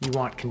You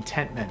want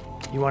contentment.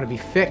 You want to be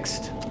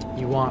fixed.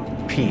 You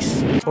want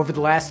peace. Over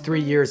the last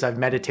 3 years, I've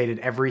meditated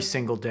every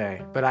single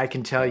day, but I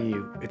can tell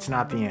you it's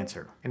not the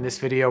answer. In this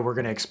video, we're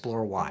going to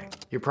explore why.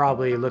 You're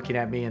probably looking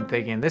at me and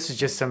thinking, this is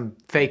just some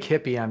fake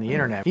hippie on the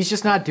internet. He's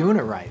just not doing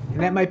it right. And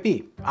that might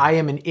be. I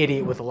am an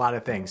idiot with a lot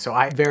of things, so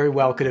I very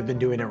well could have been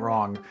doing it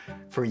wrong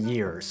for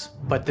years,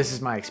 but this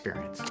is my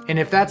experience. And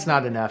if that's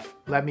not enough,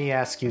 let me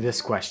ask you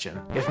this question.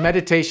 If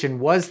meditation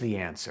was the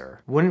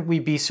answer, wouldn't we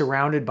be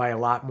surrounded by a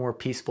lot more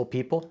peaceful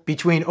people?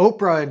 Between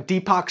Oprah and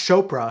Deepak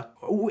Chopra,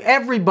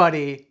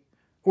 everybody,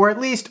 or at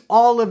least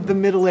all of the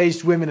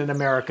middle-aged women in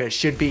America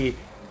should be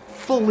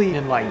fully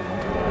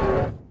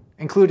enlightened,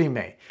 including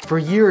me. For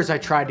years, I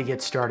tried to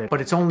get started, but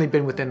it's only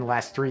been within the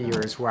last 3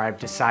 years where I've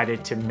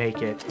decided to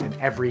make it an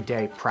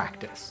everyday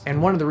practice.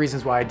 And one of the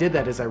reasons why I did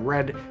that is I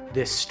read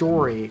this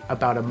story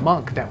about a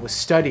monk that was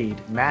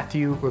studied,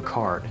 Matthew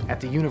Ricard,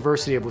 at the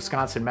University of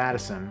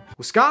Wisconsin-Madison.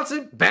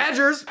 Wisconsin,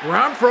 Badgers, where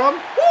I'm from,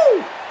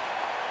 woo!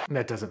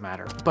 That doesn't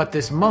matter. But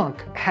this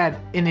monk had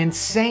an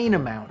insane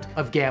amount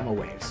of gamma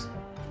waves.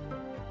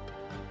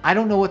 I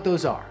don't know what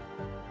those are,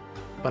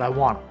 but I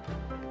want them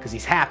because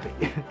he's happy.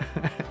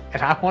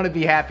 And I want to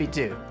be happy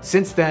too.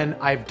 Since then,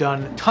 I've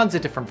done tons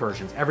of different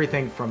versions.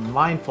 Everything from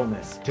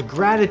mindfulness, to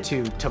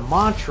gratitude, to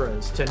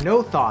mantras, to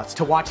no thoughts,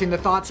 to watching the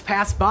thoughts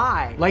pass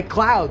by, like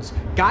clouds,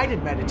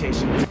 guided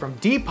meditations from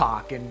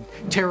Deepak and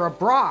Tara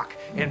Brach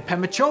and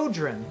Pema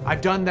Chodron.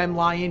 I've done them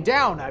lying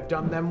down, I've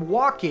done them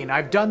walking,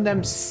 I've done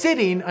them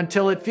sitting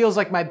until it feels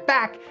like my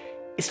back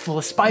is full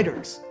of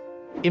spiders.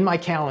 In my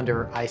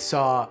calendar, I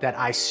saw that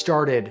I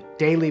started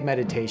daily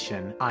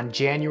meditation on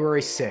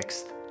January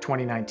 6th,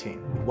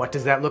 2019. What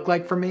does that look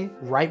like for me?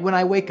 Right when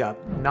I wake up,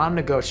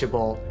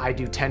 non-negotiable, I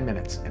do 10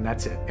 minutes and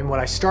that's it. And what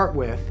I start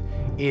with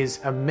is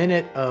a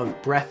minute of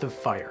breath of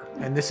fire.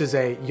 And this is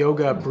a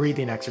yoga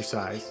breathing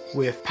exercise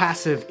with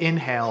passive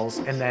inhales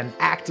and then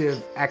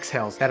active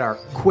exhales that are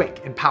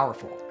quick and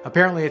powerful.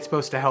 Apparently it's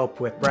supposed to help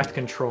with breath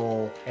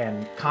control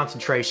and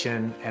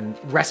concentration and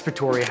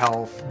respiratory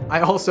health.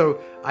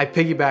 I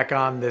piggyback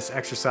on this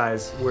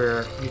exercise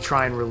where you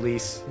try and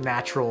release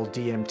natural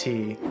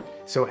DMT.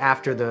 So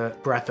after the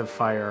breath of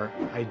fire,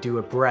 I do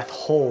a breath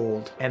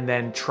hold and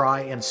then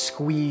try and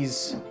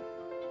squeeze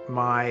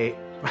my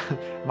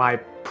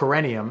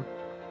perineum.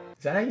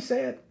 Is that how you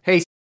say it?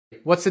 Hey,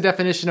 what's the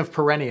definition of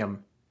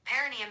perineum?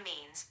 Perineum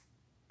means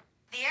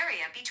the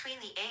area between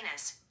the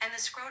anus and the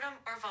scrotum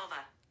or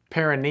vulva.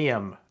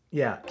 Perineum.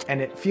 Yeah,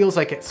 and it feels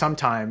like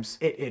sometimes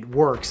it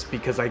works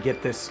because I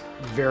get this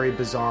very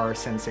bizarre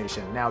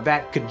sensation. Now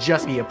that could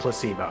just be a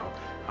placebo.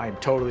 I'm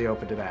totally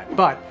open to that,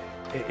 but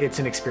it's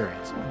an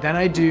experience. Then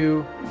I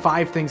do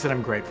 5 things that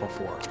I'm grateful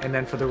for. And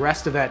then for the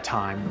rest of that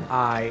time,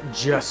 I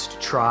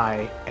just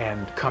try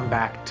and come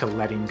back to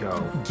letting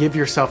go. Give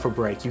yourself a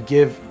break. You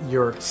give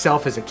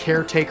yourself as a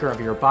caretaker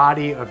of your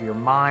body, of your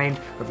mind,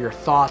 of your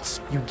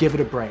thoughts. You give it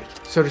a break.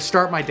 So to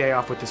start my day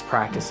off with this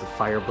practice of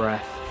fire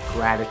breath,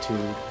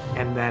 gratitude,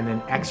 and then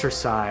an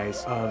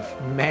exercise of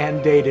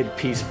mandated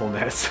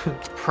peacefulness,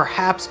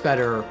 perhaps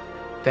better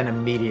than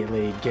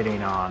immediately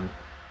getting on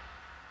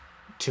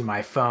to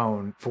my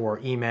phone for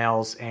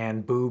emails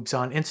and boobs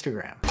on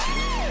Instagram.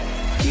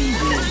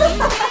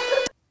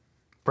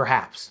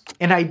 Perhaps.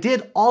 And I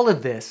did all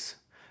of this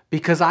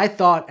because I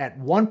thought at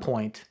one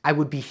point I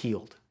would be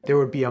healed. There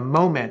would be a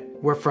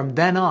moment where from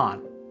then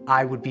on,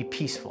 I would be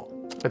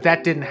peaceful. But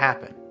that didn't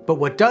happen. But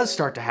what does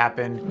start to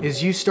happen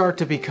is you start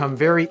to become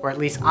or at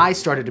least I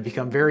started to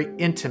become very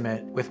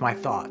intimate with my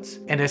thoughts.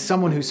 And as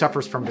someone who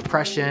suffers from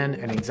depression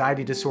and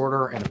anxiety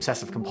disorder and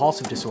obsessive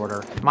compulsive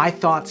disorder, my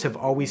thoughts have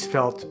always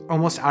felt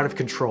almost out of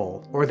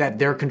control, or that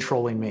they're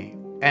controlling me.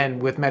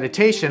 And with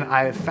meditation,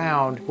 I have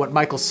found what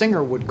Michael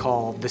Singer would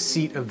call the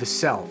seat of the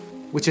self,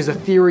 which is a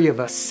theory of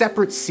a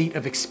separate seat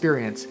of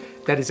experience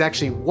that is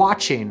actually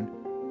watching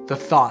the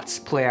thoughts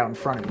play out in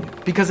front of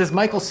you. Because as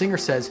Michael Singer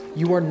says,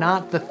 you are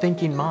not the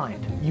thinking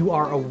mind. You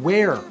are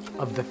aware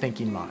of the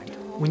thinking mind.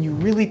 When you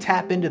really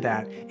tap into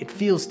that, it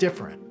feels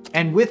different.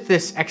 And with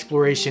this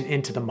exploration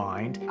into the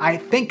mind, I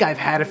think I've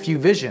had a few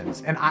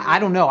visions. And I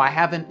don't know, I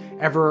haven't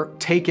ever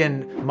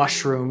taken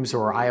mushrooms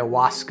or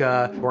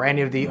ayahuasca or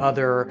any of the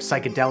other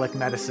psychedelic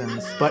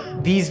medicines,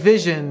 but these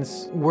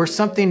visions were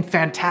something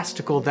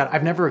fantastical that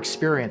I've never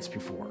experienced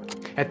before.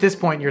 At this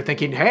point, you're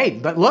thinking, hey,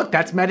 but look,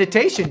 that's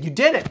meditation. You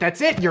did it. That's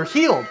it. You're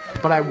healed.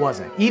 But I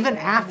wasn't. Even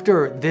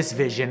after this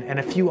vision and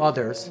a few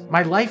others,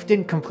 my life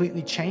didn't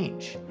completely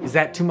change. Is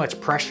that too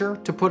much pressure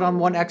to put on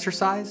one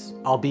exercise,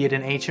 albeit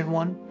an ancient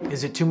one?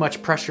 Is it too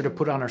much pressure to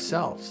put on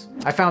ourselves?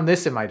 I found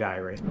this in my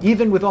diary.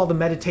 Even with all the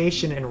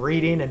meditation and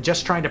reading and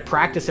just trying to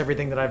practice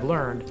everything that I've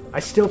learned, I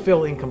still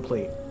feel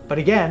incomplete. But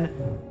again,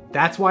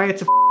 that's why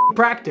it's a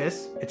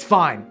practice. It's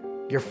fine.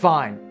 You're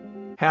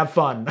fine. Have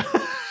fun.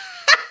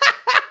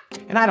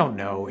 And I don't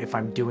know if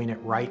I'm doing it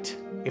right,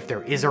 if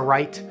there is a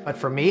right, but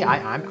for me,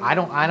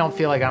 I don't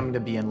feel like I'm gonna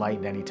be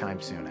enlightened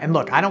anytime soon. And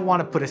look, I don't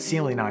wanna put a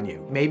ceiling on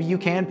you. Maybe you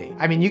can be.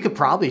 I mean, you could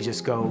probably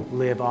just go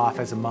live off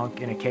as a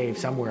monk in a cave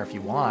somewhere if you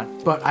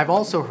want, but I've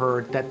also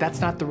heard that that's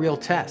not the real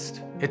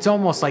test. It's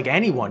almost like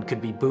anyone could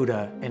be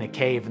Buddha in a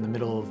cave in the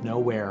middle of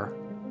nowhere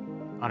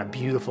on a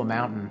beautiful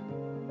mountain.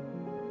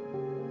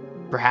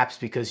 Perhaps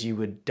because you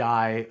would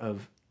die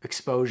of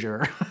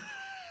exposure.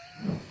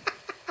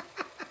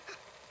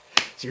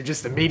 So you're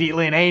just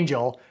immediately an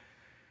angel.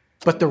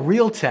 But the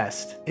real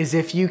test is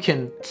if you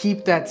can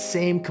keep that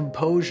same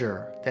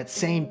composure, that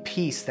same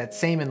peace, that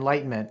same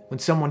enlightenment when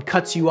someone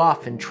cuts you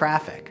off in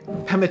traffic.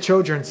 Pema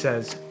Chodron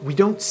says, we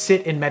don't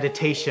sit in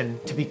meditation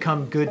to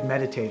become good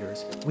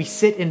meditators. We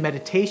sit in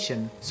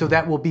meditation so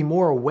that we'll be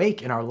more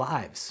awake in our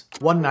lives.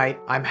 One night,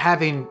 I'm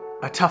having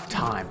a tough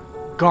time.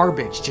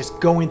 Garbage just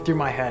going through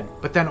my head.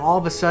 But then all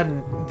of a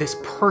sudden, this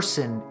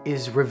person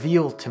is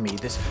revealed to me,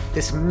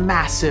 this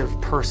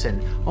massive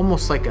person,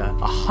 almost like a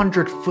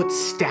 100-foot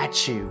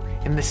statue,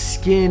 and the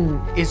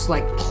skin is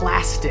like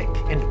plastic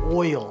and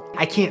oil.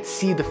 I can't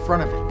see the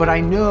front of it, but I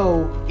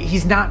know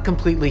he's not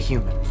completely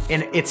human,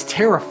 and it's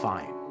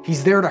terrifying.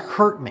 He's there to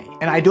hurt me,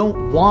 and I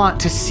don't want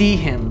to see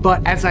him,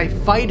 but as I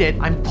fight it,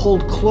 I'm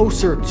pulled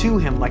closer to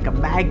him like a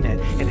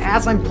magnet, and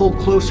as I'm pulled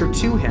closer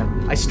to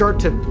him, I start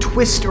to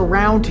twist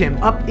around him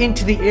up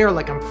into the air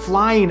like I'm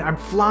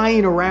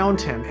flying around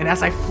him, and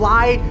as I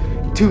fly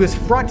to his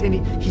front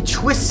and he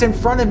twists in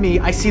front of me,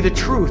 I see the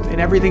truth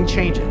and everything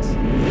changes.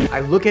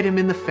 I look at him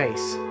in the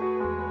face,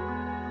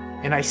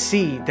 and I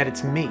see that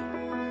it's me.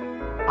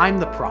 I'm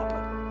the problem.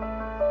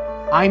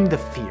 I'm the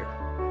fear.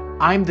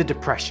 I'm the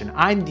depression,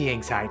 I'm the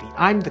anxiety,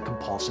 I'm the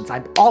compulsions,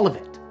 I'm all of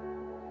it.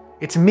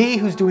 It's me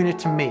who's doing it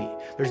to me.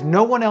 There's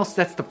no one else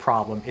that's the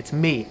problem. It's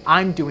me.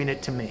 I'm doing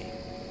it to me.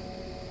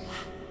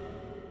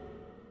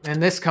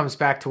 And this comes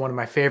back to one of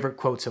my favorite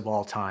quotes of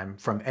all time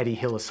from Etty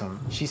Hillesum.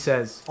 She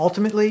says,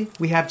 ultimately,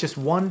 we have just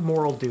one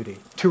moral duty,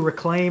 to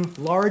reclaim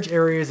large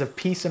areas of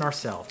peace in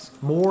ourselves,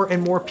 more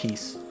and more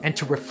peace, and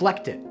to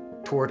reflect it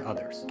toward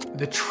others.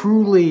 The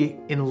truly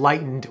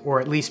enlightened, or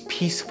at least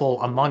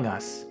peaceful among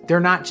us, they're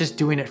not just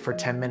doing it for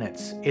 10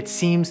 minutes. It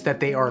seems that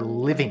they are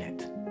living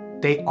it.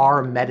 They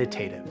are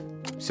meditative.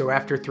 So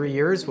after 3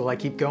 years, will I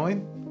keep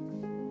going?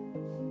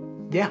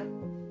 Yeah.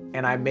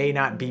 And I may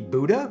not be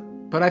Buddha,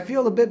 but I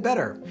feel a bit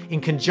better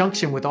in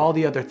conjunction with all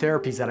the other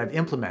therapies that I've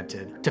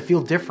implemented to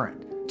feel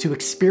different, to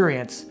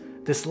experience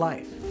this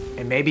life.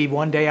 And maybe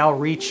one day I'll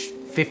reach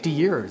 50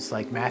 years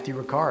like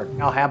Matthew Ricard.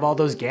 I'll have all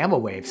those gamma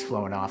waves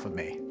flowing off of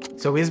me.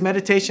 So is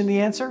meditation the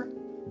answer?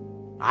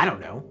 I don't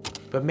know,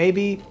 but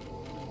maybe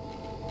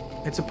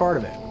it's a part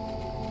of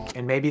it.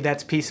 And maybe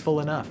that's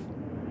peaceful enough.